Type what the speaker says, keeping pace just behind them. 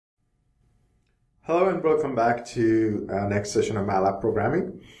Hello and welcome back to our next session of MathLAB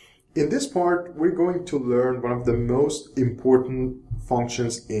programming. In this part, we're going to learn one of the most important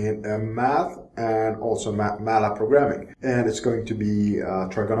functions in math and also MathLAB programming. And it's going to be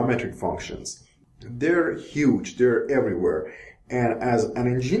trigonometric functions. They're huge, they're everywhere. And as an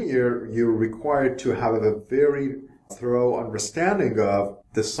engineer, you're required to have a very thorough understanding of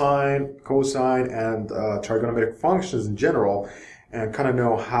the sine, cosine, and trigonometric functions in general, and kind of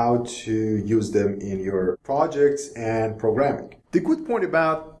know how to use them in your projects and programming. The good point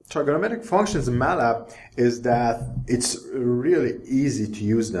about trigonometric functions in MATLAB is that it's really easy to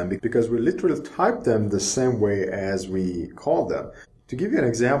use them because we literally type them the same way as we call them. To give you an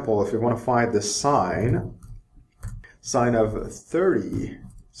example, if you want to find the sine of 30,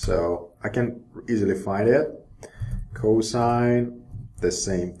 so I can easily find it. Cosine, the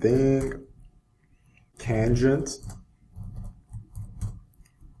same thing. Tangent,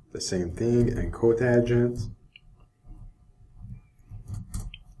 the same thing, and cotangent.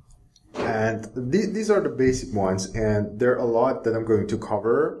 And these are the basic ones, and there are a lot that I'm going to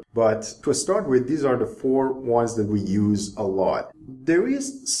cover. But to start with, these are the four ones that we use a lot. There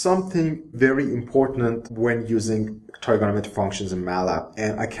is something very important when using trigonometric functions in MATLAB,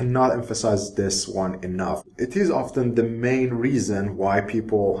 and I cannot emphasize this one enough. It is often the main reason why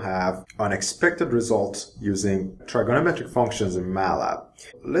people have unexpected results using trigonometric functions in MATLAB.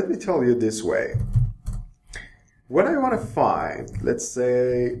 Let me tell you this way. When I want to find, let's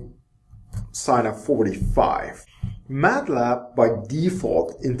say, sine of 45, MATLAB by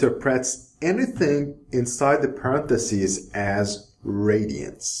default interprets anything inside the parentheses as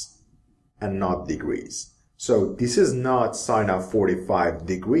radians and not degrees. So this is not sine of 45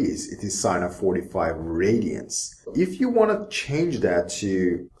 degrees, it is sine of 45 radians. If you want to change that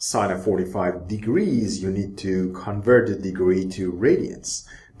to sine of 45 degrees, you need to convert the degree to radians.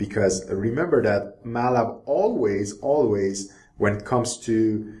 Because remember that MATLAB always, when it comes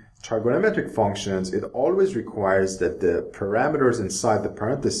to trigonometric functions, it always requires that the parameters inside the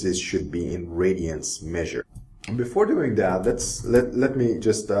parentheses should be in radians measured. Before doing that, let me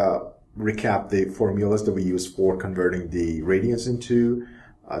just recap the formulas that we use for converting the radians into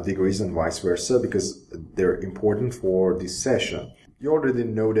degrees and vice versa, because they're important for this session. You already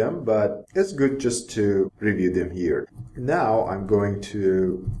know them, but it's good just to review them here. Now I'm going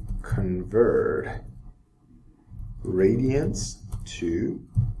to convert radians to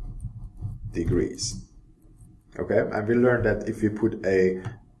degrees. Okay, and we learned that if you put a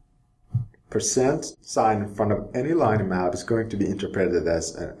percent sign in front of any line in MATLAB, it's going to be interpreted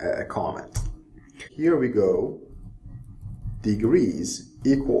as a comment. Here we go. Degrees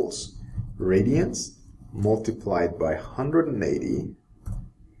equals radians multiplied by 180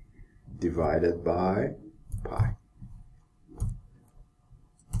 divided by pi.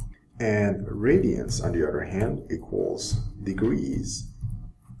 And radians, on the other hand, equals degrees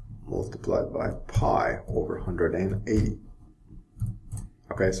multiplied by pi over 180.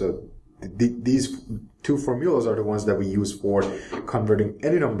 Okay, so these two formulas are the ones that we use for converting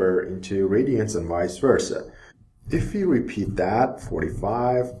any number into radians and vice versa. If we repeat that,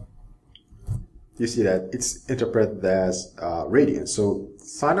 45, you see that it's interpreted as radians. So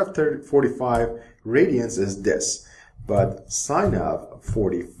sine of 45 radians is this, but sine of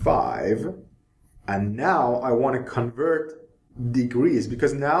 45, and now I want to convert degrees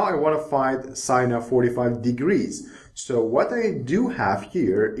because now I want to find sine of 45 degrees. So what I do have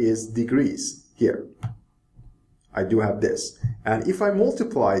here is degrees here. I do have this. And if I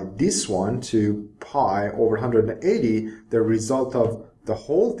multiply this one to pi over 180, the result of the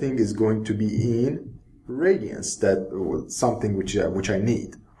whole thing is going to be in radians, that something which I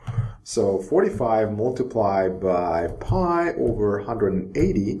need. So 45 multiplied by pi over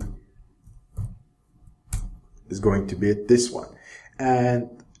 180 is going to be this one.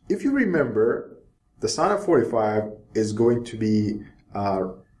 And if you remember, the sine of 45 is going to be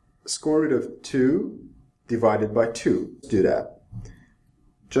square root of 2 divided by 2. Let's do that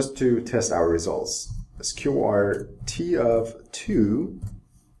just to test our results. SQRT of 2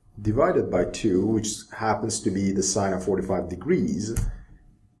 divided by 2, which happens to be the sine of 45 degrees,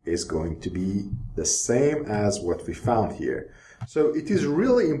 is going to be the same as what we found here. So it is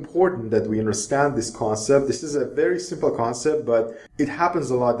really important that we understand this concept. This is a very simple concept, but it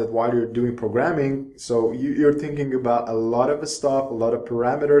happens a lot that while you're doing programming, so you're thinking about a lot of stuff, a lot of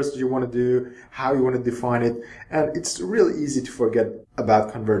parameters you want to do, how you want to define it, and it's really easy to forget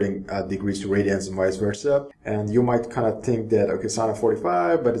about converting degrees to radians and vice versa. And you might kind of think that, okay, sine of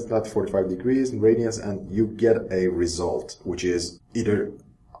 45, but it's not 45 degrees in radians, and you get a result which is either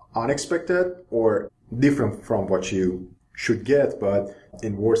unexpected or different from what you should get, but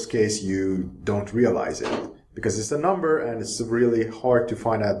in worst case, you don't realize it because it's a number and it's really hard to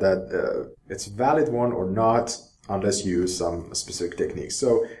find out that it's a valid one or not unless you use some specific techniques.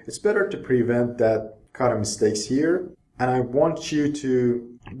 So it's better to prevent that kind of mistakes here. And I want you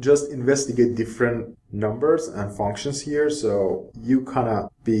to just investigate different numbers and functions here so you kind of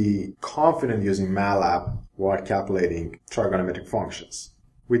be confident using MATLAB while calculating trigonometric functions.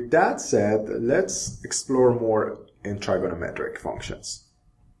 With that said, let's explore more in trigonometric functions.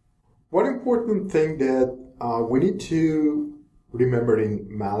 One important thing that we need to remember in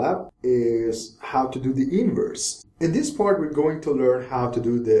MATLAB is how to do the inverse. In this part, we're going to learn how to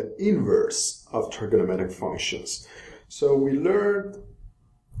do the inverse of trigonometric functions. So we learned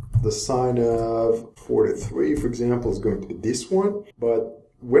the sine of 43, for example, is going to be this one. But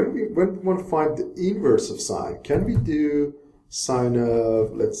when we want to find the inverse of sine, can we do sine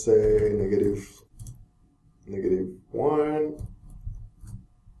of, let's say, negative 1,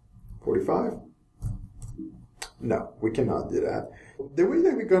 45? No, we cannot do that. The way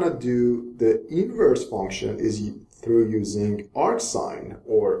that we're going to do the inverse function is through using arcsine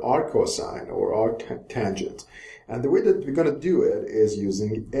or arccosine or arctangent. And the way that we're going to do it is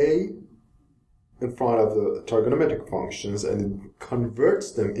using a in front of the trigonometric functions, and it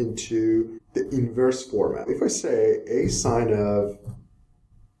converts them into the inverse format. If I say a sine of,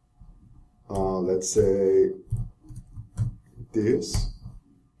 let's say, this,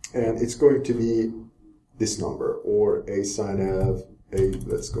 and it's going to be this number, or a sine of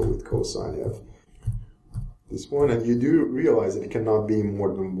let's go with cosine of this one, and you do realize that it cannot be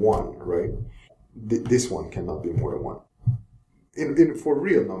more than 1, right? This one cannot be more than 1. For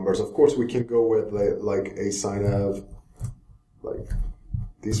real numbers, of course, we can go with like a sine of like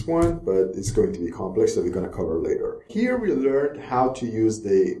this one, but it's going to be complex, so we're going to cover later. Here we learned how to use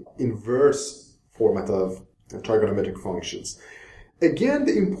the inverse format of trigonometric functions. Again,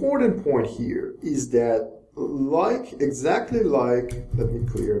 the important point here is that exactly like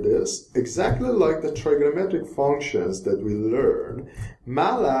the trigonometric functions that we learn,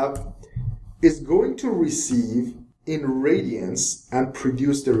 MATLAB is going to receive in radians and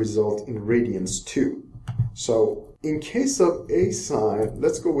produce the result in radians too. So in case of a sine,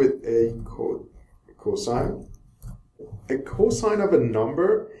 let's go with a cosine. A cosine of a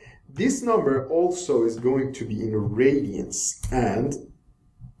number, this number also is going to be in radians, and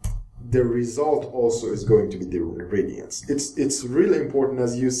the result also is going to be the radians. It's really important,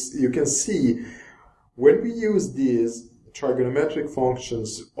 as you can see, when we use these trigonometric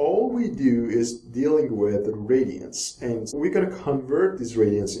functions, all we do is dealing with radians, and we're going to convert these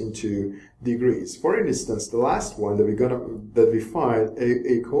radians into degrees. For instance, the last one that we find,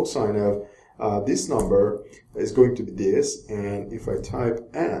 a cosine of this number is going to be this, and if I type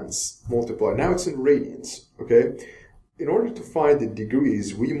ans, multiply, now it's in radians, okay? In order to find the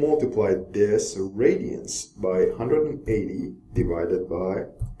degrees, we multiply this radians by 180 divided by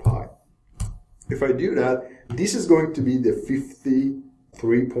pi. If I do that, this is going to be the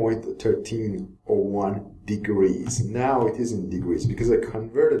 53.1301 degrees. Now it is in degrees because I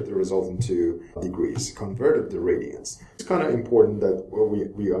converted the result into degrees, converted the radians. It's kind of important that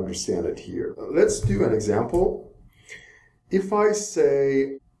we understand it here. Let's do an example. If I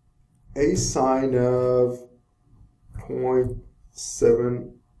say a sine of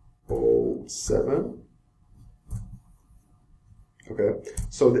 0.707, okay,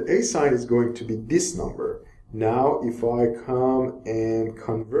 so the a sine is going to be this number. Now, if I come and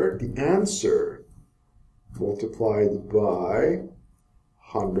convert the answer multiplied by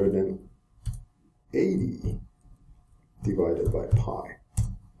 180 divided by pi,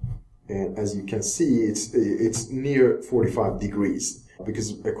 and as you can see, it's near 45 degrees,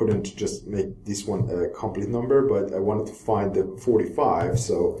 because I couldn't just make this one a complete number, but I wanted to find the 45.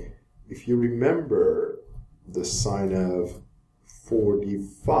 So if you remember, the sine of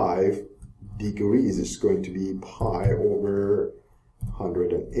 45 degrees is going to be pi over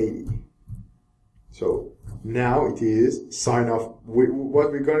 180. So now it is sine of,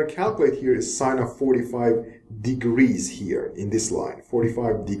 what we're going to calculate here is sine of 45 degrees here in this line.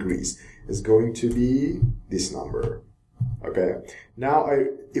 45 degrees is going to be this number. Okay, now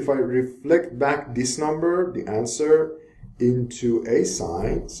if I reflect back this number, the answer, into a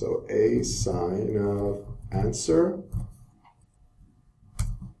sine, so a sine of answer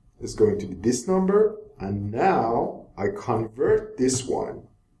is going to be this number, and now I convert this one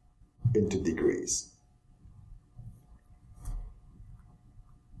into degrees.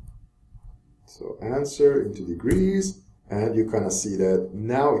 So answer into degrees, and you kind of see that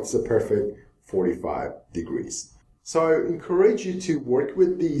now it's a perfect 45 degrees. So I encourage you to work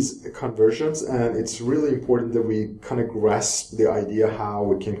with these conversions, and it's really important that we kind of grasp the idea how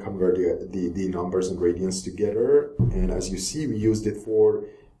we can convert the numbers and radians together. And as you see, we used it for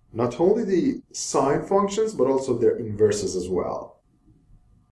not only the sine functions, but also their inverses as well.